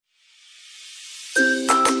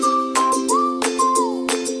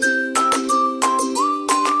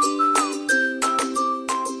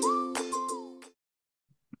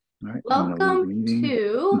I'm going to be Welcome reading. No,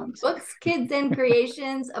 to I'm just kidding. Books, Kids, and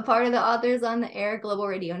Creations, a part of the Authors on the Air Global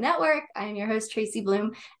Radio Network. I am your host, Tracy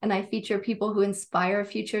Bloom, and I feature people who inspire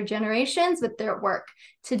future generations with their work.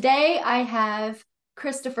 Today, I have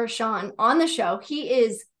Christopher Sean on the show. He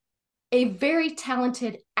is a very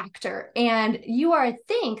talented actor, and you are, I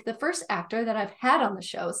think, the first actor that I've had on the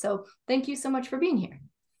show. So thank you so much for being here.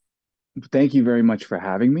 Thank you very much for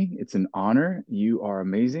having me. It's an honor. You are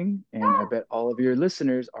amazing. And I bet all of your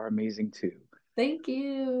listeners are amazing too. Thank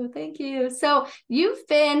you. Thank you. So, you've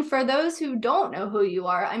been, for those who don't know who you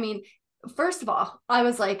are, I mean, first of all, I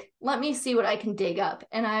was like, let me see what I can dig up.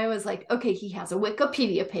 And I was like, okay, he has a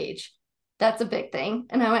Wikipedia page. That's a big thing.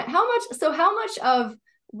 And I went, how much of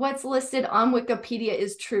what's listed on Wikipedia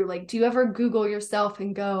is true? Like, do you ever Google yourself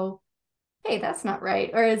and go, hey, that's not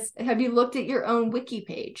right? Or have you looked at your own wiki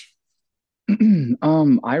page?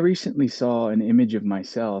 I recently saw an image of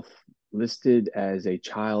myself listed as a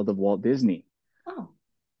child of Walt Disney. Oh,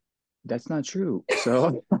 That's not true.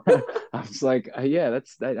 So I was like, yeah,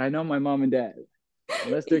 that's that. I know my mom and dad,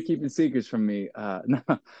 unless they're keeping secrets from me. No,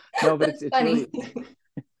 no, but it's that's it's funny. really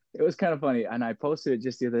it was kind of funny, and I posted it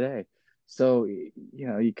just the other day. So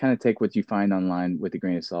you kind of take what you find online with a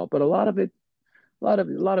grain of salt, but a lot of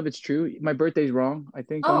it's true. My birthday's wrong, I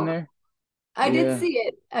think, on Oh, there. I did Yeah, see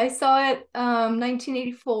it. I saw it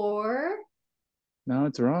 1984. no,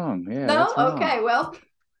 it's wrong. Yeah, No? that's wrong. Okay, well,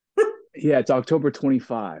 Yeah, it's October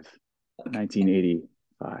 25,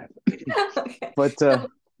 1985. okay. But So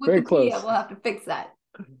very Wikipedia close. will have to fix that.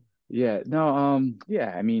 Yeah, no,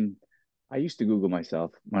 yeah, I mean, I used to Google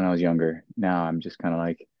myself when I was younger. Now I'm just kind of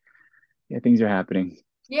like, yeah, things are happening.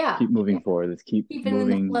 Yeah, Keep yeah. moving forward. Let's keep Keeping in the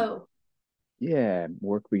moving. flow. Yeah,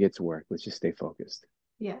 work begets work. Let's just stay focused.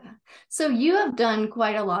 Yeah. So you have done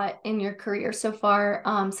quite a lot in your career so far.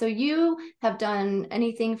 So you have done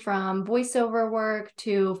anything from voiceover work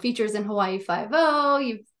to features in Hawaii Five-O.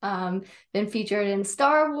 You've been featured in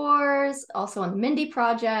Star Wars, also on the Mindy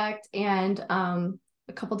Project, and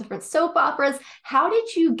a couple different soap operas. How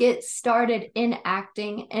did you get started in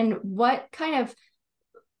acting, and what kind of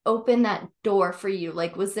opened that door for you?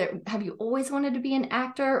 Like, have you always wanted to be an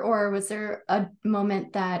actor, or was there a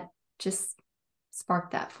moment that just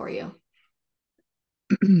sparked that for you?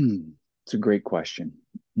 It's a great question.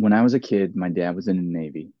 When I was a kid, my dad was in the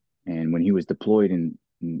Navy, and when he was deployed in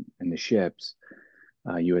the ships,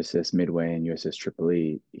 USS Midway and USS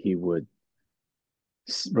Tripoli, he would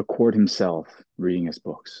record himself reading his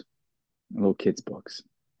books, little kids' books.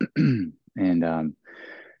 And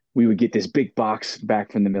we would get this big box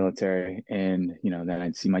back from the military, and then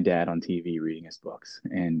I'd see my dad on TV reading his books,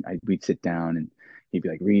 and we'd sit down, and he'd be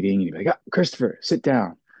like reading, and he'd be like, Christopher, sit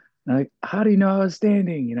down. And I'm like, how do you know I was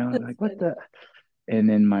standing? That's Like, what funny. the? And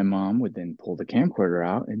then my mom would then pull the camcorder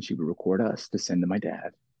out, and she would record us to send to my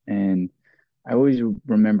dad. And I always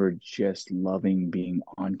remember just loving being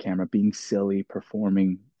on camera, being silly,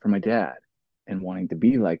 performing for my dad, and wanting to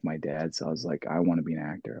be like my dad. So I was like, I want to be an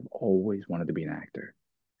actor. I've always wanted to be an actor.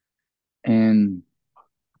 And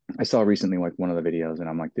I saw recently like one of the videos, and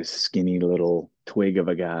I'm like this skinny little twig of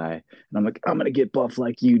a guy, and I'm like, I'm gonna get buff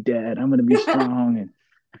like you, Dad. I'm gonna be strong. And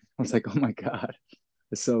I was like, oh my God,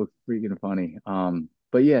 it's so freaking funny.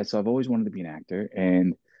 But yeah, so I've always wanted to be an actor,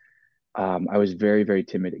 and I was very, very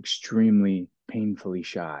timid, extremely painfully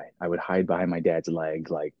shy. I would hide behind my dad's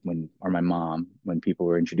leg, like or my mom, when people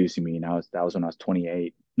were introducing me. And that was when I was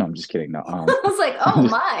 28. No, I'm just kidding. No, I was like, I'm oh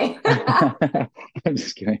just, my. I'm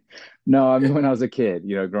just kidding. No, I mean when I was a kid,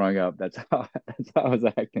 growing up, that's how I was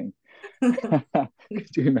acting.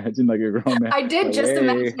 Could you imagine like a grown man, I did like, just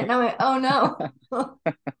imagine it. hey, And I went, oh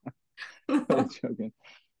no. joking.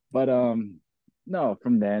 But no,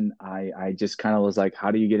 from then I just kind of was like,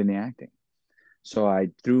 how do you get into acting? So I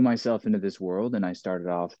threw myself into this world, and I started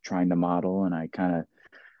off trying to model, and I kind of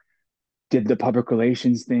did the public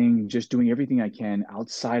relations thing, just doing everything I can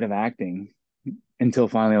outside of acting until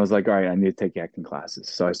finally I was like, all right, I need to take acting classes.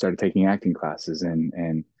 So I started taking acting classes,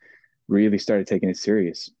 and really started taking it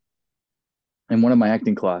serious. And one of my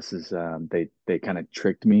acting classes, they kind of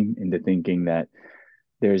tricked me into thinking that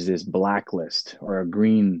there's this blacklist or a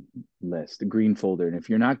green list, a green folder. And if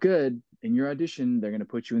you're not good in your audition, they're going to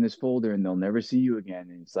put you in this folder, and they'll never see you again.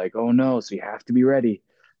 And it's like, oh no, so you have to be ready.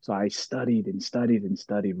 So I studied and studied and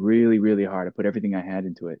studied really, really hard. I put everything I had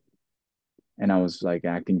into it. And I was like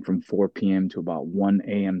acting from 4 p.m. to about 1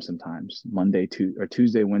 a.m. sometimes,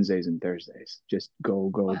 Tuesday, Wednesdays, and Thursdays. Just go,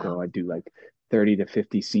 go, go. Wow. I do like 30 to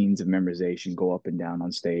 50 scenes of memorization, go up and down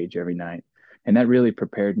on stage every night. And that really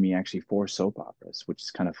prepared me actually for soap operas, which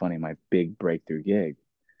is kind of funny, my big breakthrough gig.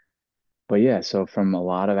 But yeah, so from a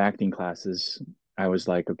lot of acting classes, I was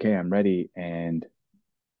like, okay, I'm ready. And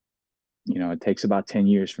it takes about 10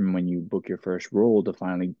 years from when you book your first role to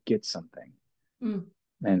finally get something. Mm.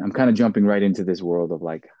 And I'm kind of jumping right into this world of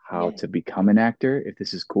like how Yeah. to become an actor, if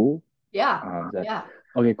this is cool. Yeah. That Yeah.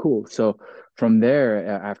 okay, cool. So from there,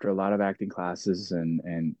 after a lot of acting classes,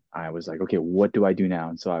 and I was like, okay, what do I do now?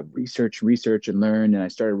 And so I research, and learn, and I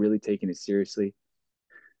started really taking it seriously.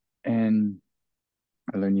 And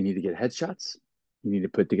I learned you need to get headshots, you need to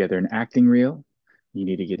put together an acting reel, you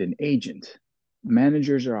need to get an agent.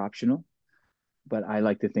 Managers are optional, but I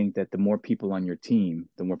like to think that the more people on your team,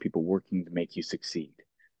 the more people working to make you succeed.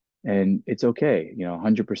 And it's okay,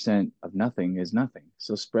 100% of nothing is nothing.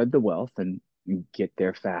 So spread the wealth and get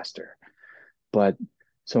there faster. But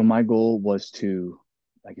so my goal was to,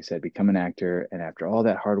 like I said, become an actor. And after all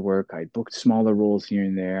that hard work, I booked smaller roles here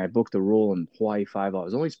and there. I booked a role in Hawaii Five. I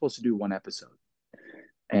was only supposed to do one episode.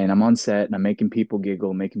 And I'm on set and I'm making people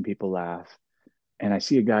giggle, making people laugh. And I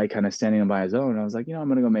see a guy kind of standing by his own. And I was like, I'm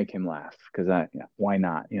gonna go make him laugh because why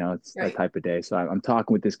not? It's that Right. type of day. So I'm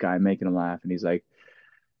talking with this guy, making him laugh, and he's like,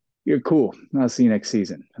 "You're cool. I'll see you next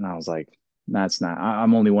season." And I was like, "That's not.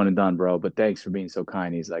 I'm only one and done, bro. But thanks for being so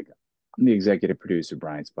kind." He's like, "I'm the executive producer,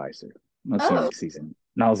 Brian Spicer. I'll see you Oh. next season."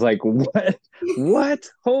 And I was like, "What? What?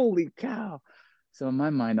 Holy cow!" So in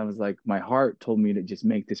my mind, I was like, my heart told me to just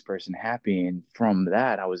make this person happy, and from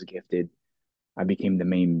that, I was gifted. I became the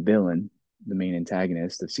main villain, the main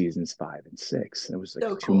antagonist of seasons 5 and 6. It was like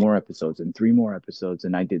So two cool. more episodes and three more episodes,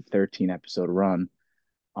 and I did 13 episode run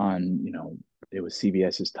on, it was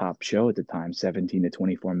CBS's top show at the time, 17 to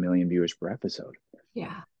 24 million viewers per episode.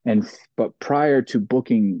 Yeah. And but prior to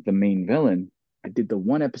booking the main villain, I did the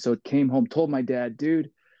one episode, came home, told my dad,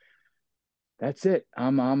 dude, that's it.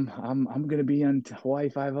 I'm gonna be on Hawaii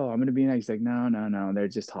Five O. I'm gonna be in. He's like, no, no, no, they're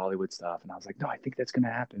just Hollywood stuff. And I was like, no, I think that's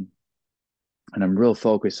gonna happen. And I'm real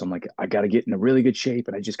focused. So I'm like, I got to get in a really good shape,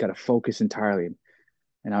 and I just got to focus entirely.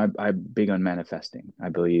 And I'm big on manifesting. I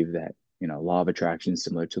believe that law of attraction is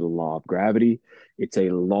similar to the law of gravity. It's a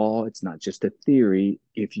law. It's not just a theory.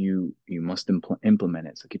 If you must implement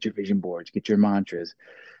it. So get your vision boards, get your mantras.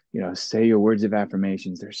 Say your words of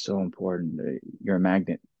affirmations. They're so important. You're a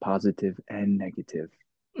magnet, positive and negative.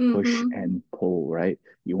 Push Mm-hmm. and pull. Right.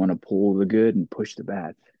 You want to pull the good and push the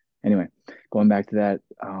bad. Anyway, going back to that.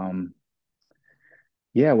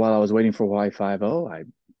 Yeah, while I was waiting for Y50, I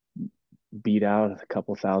beat out a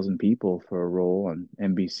couple thousand people for a role on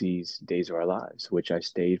NBC's Days of Our Lives, which I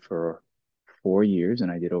stayed for 4 years,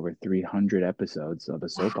 and I did over 300 episodes of a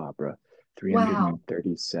soap Wow. opera, Wow.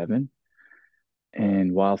 337.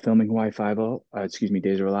 And while filming Hawaii 50, excuse me,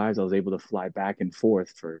 Days of Our Lives, I was able to fly back and forth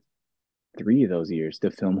for 3 of those years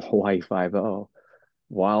to film Hawaii 50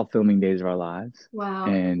 while filming Days of Our Lives. Wow.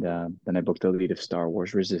 And then I booked the lead of Star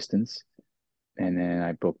Wars Resistance. And then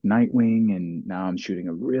I booked Nightwing, and now I'm shooting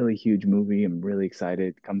a really huge movie. I'm really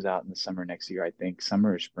excited. It comes out in the summer next year, I think,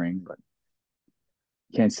 summer or spring, but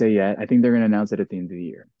can't say yet. I think they're going to announce it at the end of the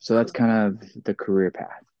year. So that's Cool. kind of the career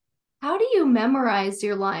path. How do you memorize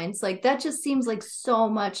your lines? Like that just seems like so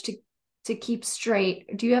much to keep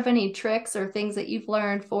straight. Do you have any tricks or things that you've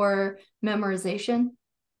learned for memorization?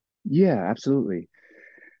 Yeah, absolutely.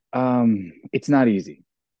 It's not easy,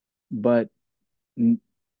 but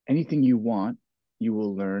anything you want, you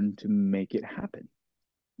will learn to make it happen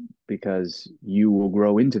because you will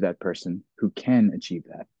grow into that person who can achieve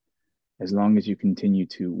that. As long as you continue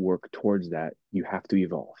to work towards that, you have to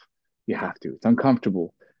evolve. You Yeah. have to. It's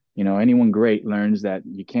uncomfortable. Anyone great learns that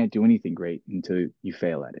you can't do anything great until you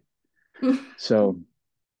fail at it. So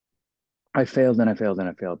I failed and I failed and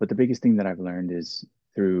I failed. But the biggest thing that I've learned is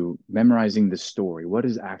through memorizing the story, what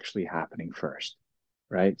is actually happening first,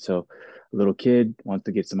 right? So a little kid wants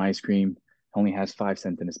to get some ice cream, only has 5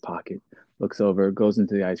 cents in his pocket, looks over, goes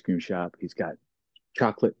into the ice cream shop. He's got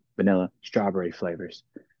chocolate, vanilla, strawberry flavors.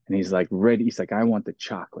 And he's like, ready. He's like, I want the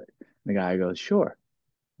chocolate. And the guy goes, sure.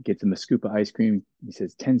 Gets him a scoop of ice cream. He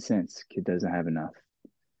says, 10 cents. Kid doesn't have enough.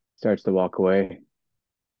 Starts to walk away.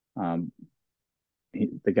 Um,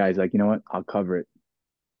 the guy's like, you know what? I'll cover it.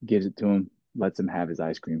 Gives it to him, lets him have his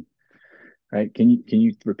ice cream. Right? Can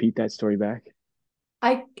you repeat that story back?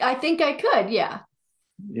 I think I could. Yeah.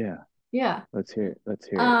 Yeah. Yeah. Let's hear it. Let's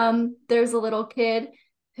hear it. There's a little kid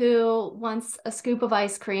who wants a scoop of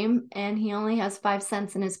ice cream and he only has 5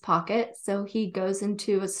 cents in his pocket. So he goes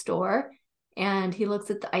into a store and he looks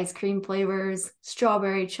at the ice cream flavors,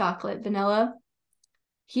 strawberry, chocolate, vanilla.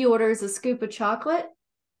 He orders a scoop of chocolate.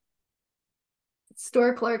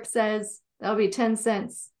 Store clerk says, that'll be 10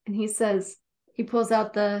 cents. And he says, he pulls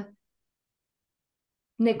out the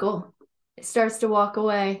nickel, starts to walk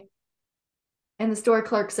away. And the store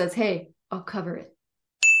clerk says, hey, I'll cover it.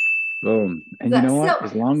 Boom. And you know That's what? so,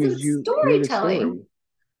 As long so as it's you hear the storytelling. story,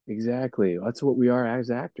 Exactly. That's what we are as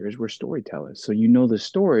actors. We're storytellers. So you know the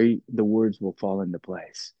story, the words will fall into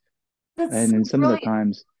place. That's And so then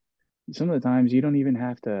brilliant. some of the times you don't even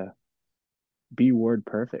have to be word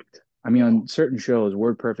perfect. I mean, Yeah. on certain shows,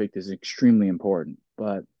 word perfect is extremely important,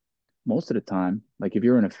 but most of the time, like if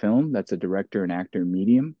you're in a film that's a director and actor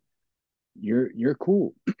medium, you're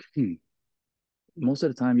cool. Most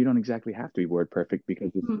of the time you don't exactly have to be word perfect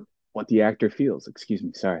because it's Mm. what the actor feels. Excuse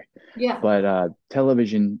me, sorry. Yeah. But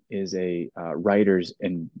television is a writers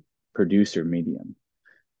and producer medium.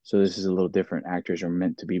 So this is a little different. Actors are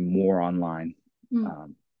meant to be more online. Mm.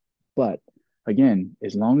 Um, but again,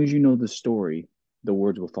 as long as you know the story, the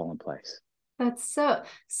words will fall in place. That's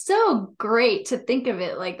so great to think of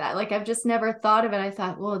it like that. Like I've just never thought of it. I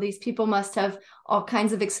thought, well, these people must have all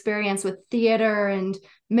kinds of experience with theater and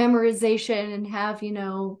memorization and have,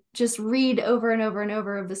 just read over and over and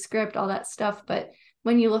over of the script, all that stuff. But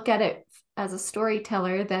when you look at it as a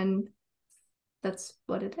storyteller, then that's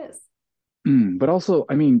what it is. But also,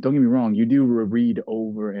 I mean, don't get me wrong, you do read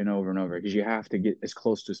over and over and over because you have to get as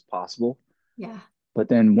close as possible. Yeah. But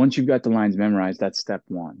then once you've got the lines memorized, that's step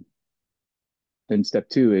one. Then step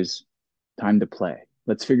two is time to play.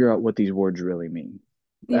 Let's figure out what these words really mean.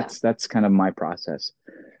 Yeah. That's kind of my process.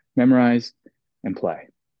 Memorize and play.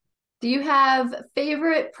 Do you have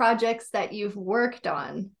favorite projects that you've worked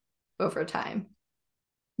on over time?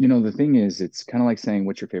 You know, the thing is, it's kind of like saying,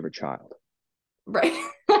 what's your favorite child? Right.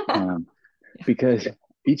 Um, Yeah. because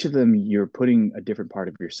each of them you're putting a different part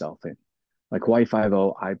of yourself in. Like Hawaii 5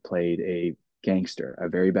 I played a gangster, a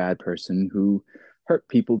very bad person who hurt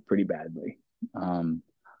people pretty badly. Um,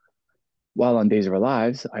 while on Days of Our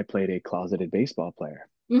Lives, I played a closeted baseball player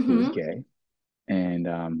who is Mm-hmm. gay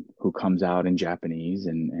and who comes out in Japanese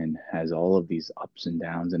and has all of these ups and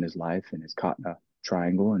downs in his life and is caught in a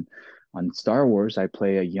triangle. And on Star Wars, I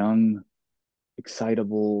play a young,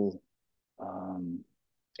 excitable um,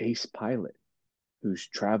 ace pilot who's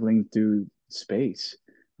traveling through space,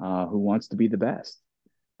 who wants to be the best,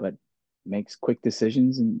 but makes quick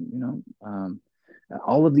decisions. And,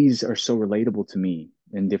 all of these are so relatable to me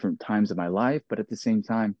in different times of my life. But at the same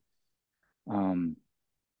time, um,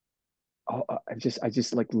 I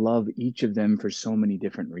just like love each of them for so many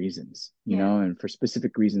different reasons, Yeah. and for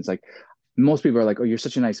specific reasons. Like most people are like, "Oh, you're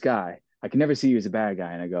such a nice guy. I can never see you as a bad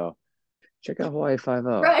guy." And I go, "Check out Hawaii 5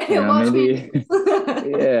 Right. Watch me. maybe,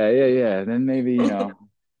 yeah, yeah, yeah. And then maybe, there's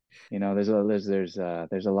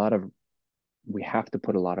a lot of we have to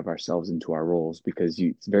put a lot of ourselves into our roles because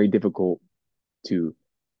it's very difficult to.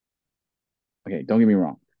 Okay, don't get me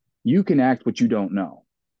wrong. You can act what you don't know,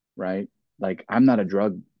 right? Like I'm not a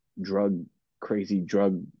drug crazy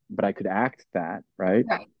drug, but I could act that, right?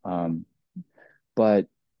 Right. Um, but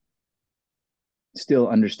still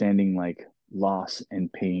understanding like loss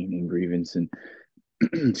and pain and grievance and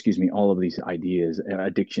excuse me, all of these ideas,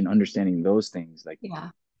 addiction, understanding those things, like Yeah.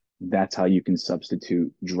 that's how you can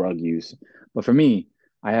substitute drug use. But for me,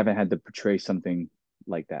 I haven't had to portray something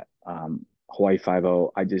like that. Hawaii 5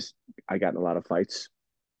 I got in a lot of fights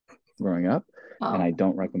growing up, and Oh, I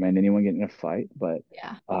don't recommend anyone getting in a fight. But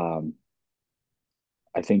yeah. um,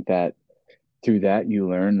 I think that through that you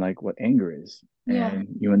learn like what anger is, Yeah. and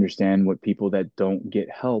you understand what people that don't get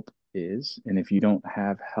help is. And if you don't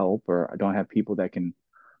have help or don't have people that can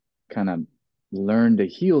kind of learn to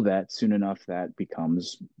heal that soon enough, that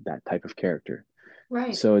becomes that type of character.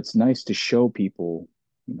 Right. So it's nice to show people,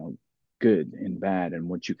 you know, good and bad and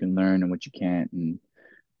what you can learn and what you can't. And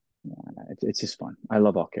it's just fun. I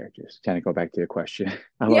love all characters. Kind of go back to your question.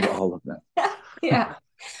 I love Yeah. all of them. Yeah.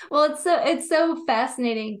 Well, it's so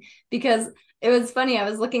fascinating because it was funny. I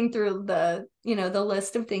was looking through the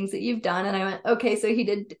list of things that you've done, and I went, okay, so he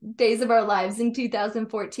did Days of Our Lives in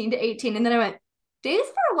 2014 to 18, and then I went, Days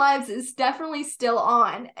of Our Lives is definitely still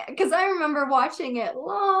on because I remember watching it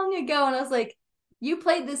long ago, and I was like, you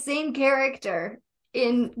played the same character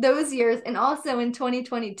in those years and also in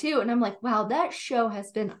 2022, and I'm like, wow, that show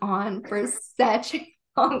has been on for such a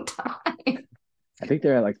long time. I think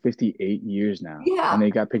they're at like 58 years now, and Yeah,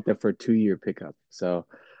 they got picked up for a 2 year pickup. So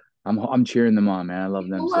I'm cheering them on, man. I love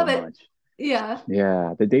them so love it. much. Yeah.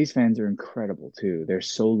 Yeah, the Days fans are incredible too. They're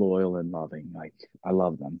so loyal and loving. Like I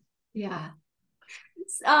love them. Yeah.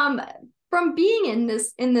 Um, from being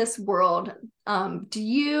in this world, do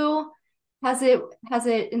you has it has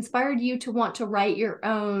it inspired you to want to write your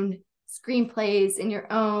own screenplays and your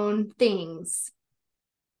own things?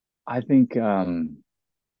 I think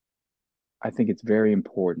I think it's very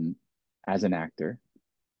important as an actor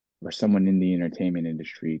or someone in the entertainment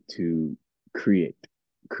industry to create,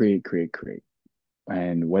 create.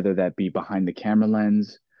 And whether that be behind the camera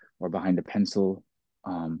lens or behind the pencil,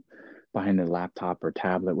 um, behind a laptop or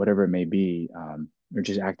tablet, whatever it may be, or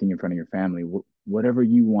just acting in front of your family, whatever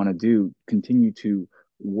you want to do, continue to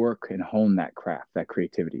work and hone that craft, that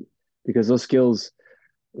creativity, because those skills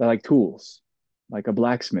are like tools, like a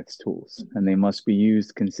blacksmith's tools, and they must be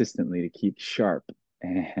used consistently to keep sharp.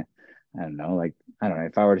 And I don't know, like, I don't know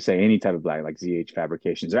if I were to say any type of black, like ZH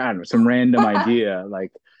fabrications, or I don't know, some random idea,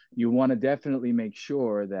 like you want to definitely make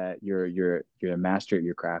sure that you're a master at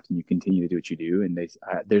your craft and you continue to do what you do. And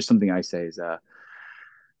there's something I say is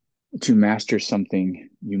to master something,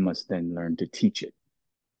 you must then learn to teach it,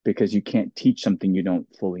 because you can't teach something you don't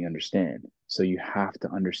fully understand. So you have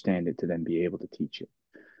to understand it to then be able to teach it.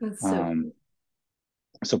 That's so Um, cool.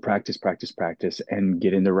 so practice, practice, practice, and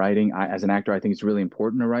get into writing. As an actor, I think it's really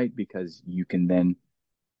important to write, because you can do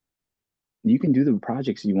the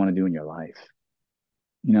projects you want to do in your life.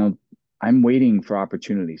 You know, I'm waiting for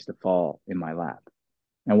opportunities to fall in my lap.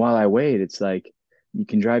 And while I wait, it's like you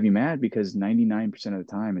can drive you mad, because 99% of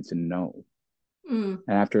the time it's a no. Mm,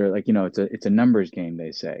 And after, like, it's a numbers game,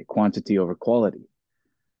 they say, quantity over quality.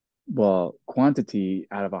 Well, quantity,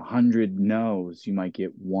 out of 100 no's, you might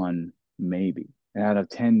get one maybe. And out of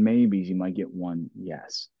 10 maybes, you might get one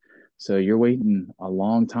yes. So you're waiting a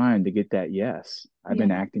long time to get that yes. I've been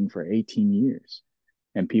yeah. acting for 18 years,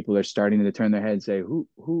 and people are starting to turn their head and say, who,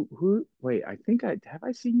 wait, I think have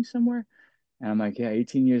I seen you somewhere? And I'm like, yeah,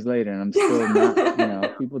 18 years later, and I'm still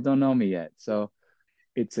not, people don't know me yet. So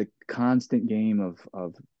it's a constant game of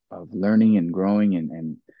learning and growing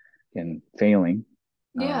and failing.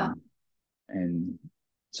 Yeah. Um, and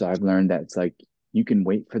so I've learned that it's like you can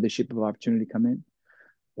wait for the ship of opportunity to come in,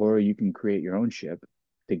 or you can create your own ship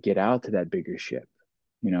to get out to that bigger ship,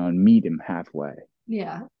 and meet him halfway.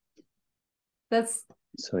 Yeah. That's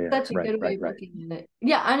So yeah, such a right, good way right, of right. looking at it.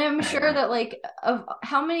 Yeah, and I'm sure that like of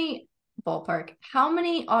how many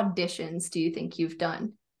auditions do you think you've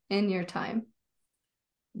done in your time?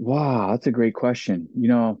 Wow, that's a great question.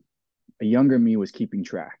 A younger me was keeping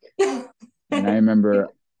track. And I Yeah. remember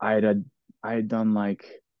I had done, like,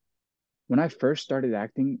 when I first started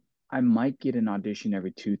acting, I might get an audition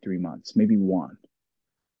every 2, 3 months, maybe one.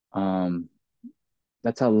 Um,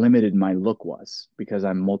 that's how limited my look was, because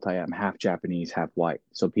I'm half Japanese, half white.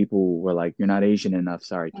 So people were like, "You're not Asian enough,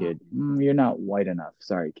 sorry, Oh, kid. You're not white enough,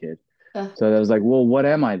 sorry, kid." uh, So I was like, "Well, what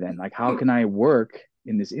am I then? Like, how can I work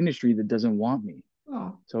in this industry that doesn't want me?"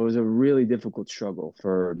 oh, So it was a really difficult struggle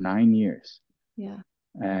for 9 years. yeah.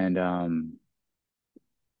 And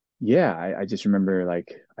yeah, I just remember,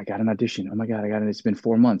 like, I got an audition. Oh my God, I got it. It's been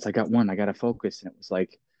 4 months. I got one. I got to focus. And it was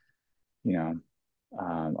like, you know,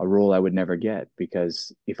 a role I would never get,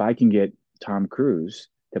 because if I can get Tom Cruise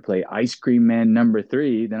to play Ice Cream Man number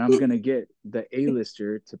 3, then I'm gonna get the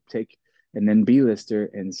A-lister to take, and then B-lister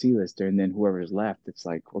and C-lister, and then whoever's left, it's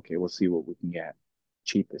like, okay, we'll see what we can get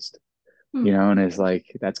cheapest, Hmm. and it's like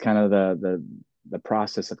that's kind of the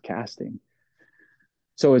process of casting.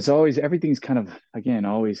 So it's always, everything's kind of, again,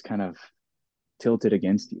 always kind of tilted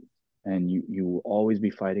against you, and you will always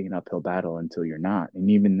be fighting an uphill battle until you're not,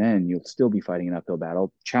 and even then you'll still be fighting an uphill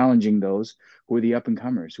battle, challenging those who are the up and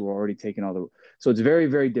comers, who are already taking all the. So it's very,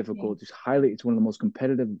 very Yeah. difficult. It's one of the most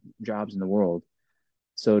competitive jobs in the world.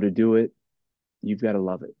 So to do it, you've got to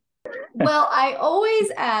love it. Well, I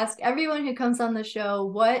always ask everyone who comes on the show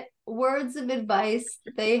what words of advice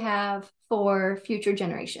they have for future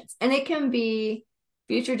generations. And it can be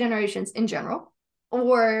future generations in general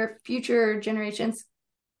or future generations,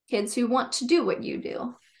 kids who want to do what you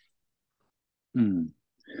do. Mm.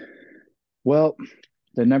 Well,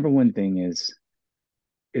 the number one thing is,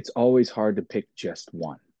 it's always hard to pick just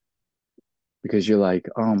one, because you're like,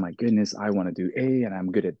 oh my goodness, I want to do A and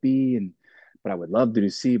I'm good at B, and but I would love to do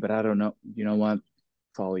C, but I don't know. You know what?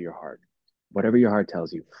 Follow your heart. Whatever your heart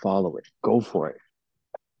tells you, follow it. Go for it.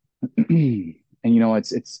 And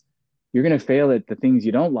it's you're gonna fail at the things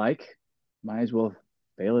you don't like. Might as well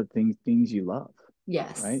fail at things you love,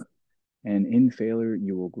 Yes. right? And in failure,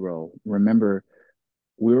 you will grow. Remember,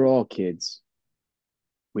 we were all kids.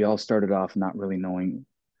 We all started off not really knowing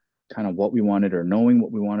kind of what we wanted, or knowing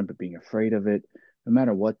what we wanted, but being afraid of it. No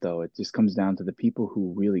matter what, though, it just comes down to the people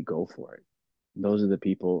who really go for it. Those are the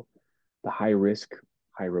people, the high risk,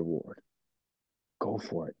 high reward. Go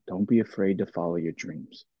for it. Don't be afraid to follow your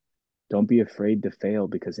dreams. Don't be afraid to fail,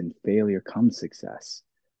 because in failure comes success.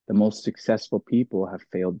 The most successful people have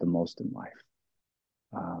failed the most in life.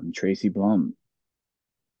 Tracy Blum,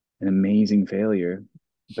 an amazing failure,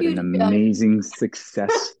 but an Huge fan. amazing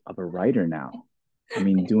success of a writer now. I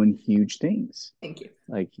mean, doing huge things. Thank you.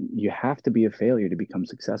 Like, you have to be a failure to become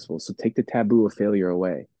successful. So take the taboo of failure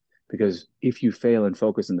away, because if you fail and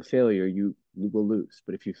focus on the failure, you will lose.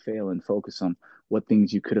 But if you fail and focus on what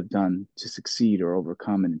things you could have done to succeed or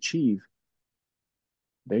overcome and achieve,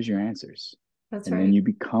 there's your answers. That's And then right. you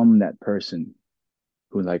become that person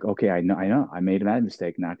who like, okay, I know, I made that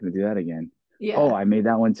mistake, not going to do that again. Oh, Yeah. I made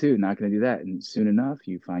that one too, not going to do that. And soon enough,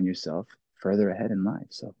 you find yourself further ahead in life.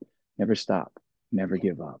 So never stop, never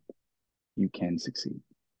give up. You can succeed.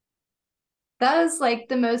 That is like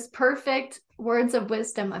the most perfect words of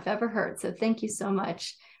wisdom I've ever heard. So thank you so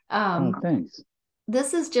much. Oh, Um, thanks.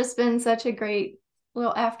 this has just been such a great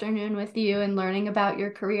little afternoon with you and learning about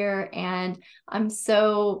your career. And I'm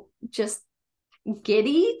so just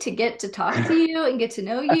giddy to get to talk to you and get to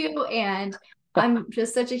know you. And I'm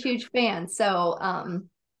just such a huge fan. So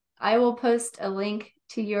I will post a link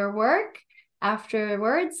to your work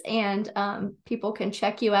afterwards, and people can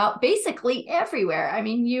check you out basically everywhere. I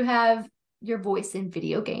mean, you have your voice in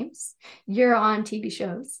video games, you're on TV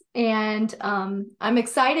shows, and I'm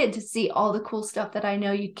excited to see all the cool stuff that I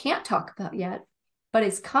know you can't talk about yet, but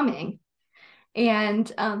is coming. And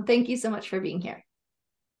thank you so much for being here.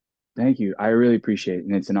 Thank you. I really appreciate it.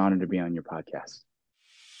 And it's an honor to be on your podcast.